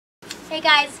Hey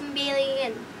guys, I'm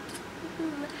Bailey,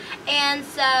 and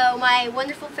so my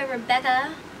wonderful friend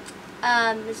Rebecca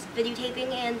is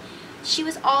videotaping, and she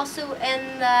was also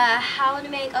in the How to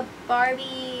Make a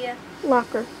Barbie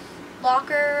Locker.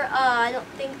 I don't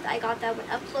think I got that one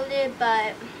uploaded,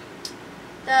 but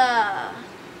the How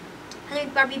to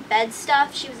Make Barbie bed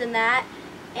stuff, she was in that,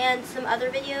 and some other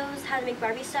videos, How to Make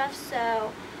Barbie stuff.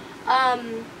 So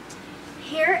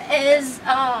here is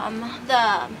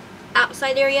the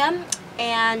outside area,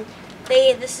 and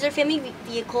this is their family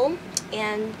vehicle,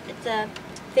 and it's a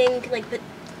thing you can like put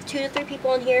 2 to 3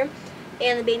 people in here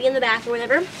and the baby in the back or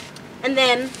whatever. And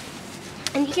then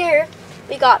in here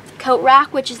we got the coat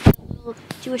rack, which is the little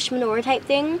Jewish menorah type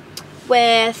thing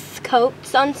with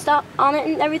coats on stuff on it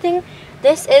and everything.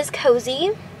 This is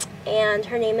Cozy, and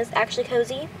her name is actually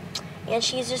Cozy, and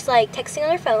she's just like texting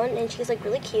on her phone, and she's like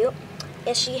really cute,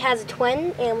 and she has a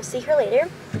twin, and we'll see her later.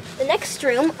 The next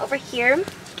room over here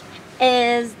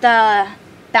is the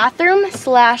bathroom /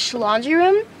 laundry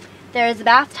room. There's a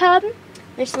bathtub.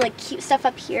 There's some like cute stuff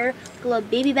up here, like a little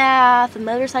baby bath, a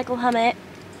motorcycle helmet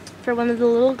for one of the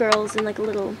little girls, and like a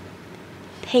little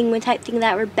penguin type thing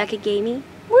that Rebecca gave me.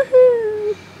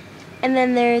 Woohoo! And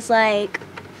then there's like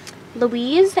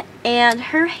Louise, and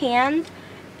her hand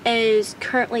is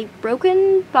currently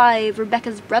broken by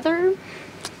Rebecca's brother.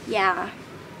 Yeah.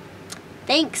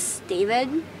 Thanks, David.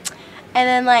 And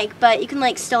then like, but you can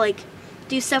like still like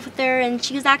do stuff with her, and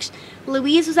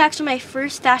Louise was actually my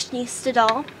first fashionista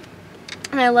doll,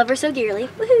 and I love her so dearly.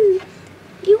 Woohoo!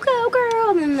 You go, girl!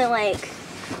 And then like,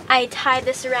 I tied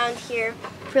this around here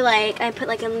for like, I put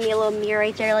like a little mirror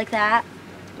right there like that,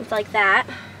 with like that,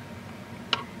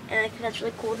 and I think that's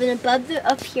really cool. Then above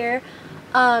up here,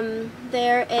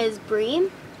 there is Brie,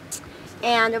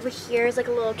 and over here is like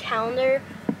a little calendar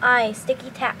I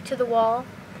sticky tacked to the wall,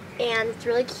 and it's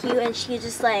really cute, and she's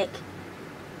just like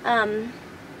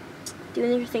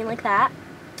doing her thing like that.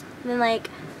 And then like,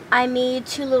 I made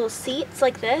 2 little seats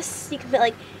like this. You can put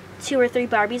like 2 or 3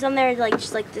 Barbies on there, like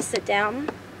just like to sit down. And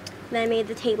then I made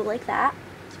the table like that.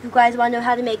 So if you guys want to know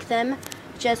how to make them,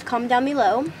 just comment down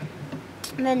below.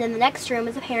 And then in the next room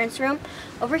is the parents' room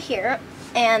over here,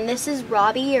 and this is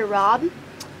Robbie or Rob,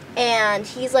 and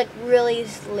he's like really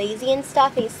lazy and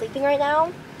stuff, and he's sleeping right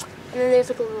now. And then there's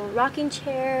like a little rocking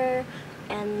chair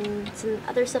and some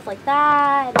other stuff like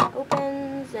that, and it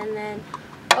opens. And then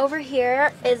over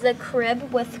here is a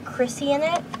crib with Chrissy in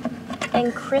it,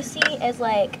 and Chrissy is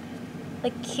like the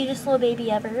cutest little baby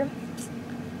ever,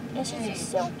 and she's just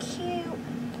so cute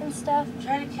and stuff.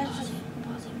 Try to catch this.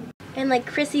 And like,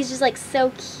 Chrissy's just like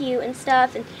so cute and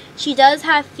stuff, and she does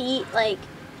have feet. Like,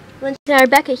 when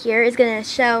Rebecca here is gonna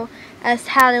show us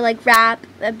how to like wrap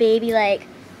a baby, like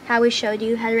how we showed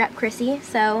you how to wrap Chrissy.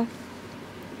 So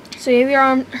you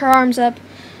have her arms up,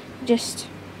 just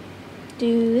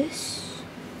do this,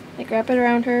 like wrap it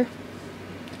around her,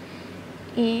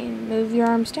 and move your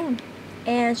arms down.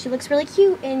 And she looks really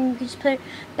cute, and you can just put her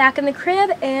back in the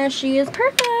crib, and she is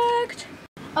perfect.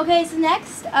 Okay, so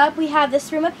next up we have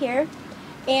this room up here,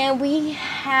 and we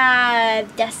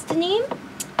have Destiny,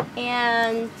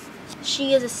 and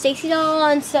she is a Stacy doll,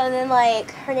 and so then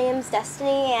like her name's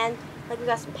Destiny, and like we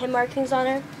got some pin markings on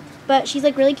her, but she's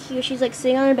like really cute. She's like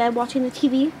sitting on her bed watching the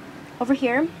TV over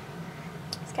here.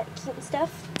 It's kind of cute and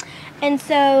stuff. And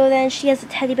so then she has a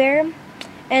teddy bear,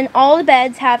 and all the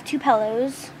beds have 2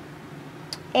 pillows.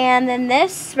 And then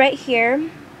this right here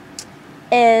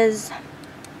is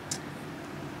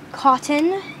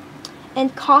Cotton,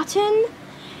 and Cotton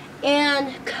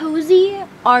and Cozy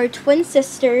are twin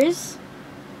sisters.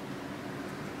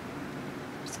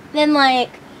 Then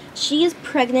like, she is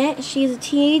pregnant. She's a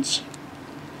teenage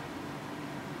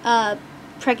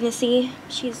pregnancy.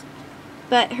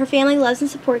 But her family loves and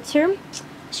supports her.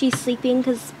 She's sleeping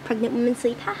because pregnant women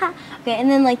sleep. Haha. Okay,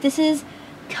 and then like, this is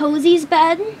Cozy's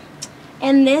bed,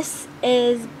 and this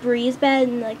is Brie's bed,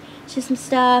 and like just some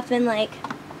stuff, and like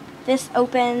this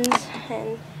opens,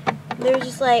 and there's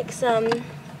just like some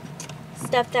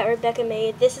stuff that Rebecca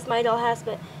made. This is my dollhouse,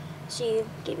 but she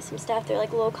gave me some stuff. They're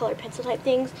like little colored pencil type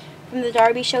things from the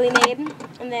Barbie show we made.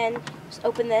 And then just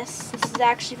open this. This is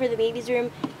actually for the baby's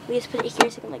room. We just put it here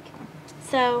so you can like,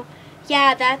 so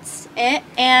yeah, that's it.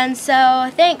 And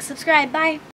so thanks, subscribe, bye.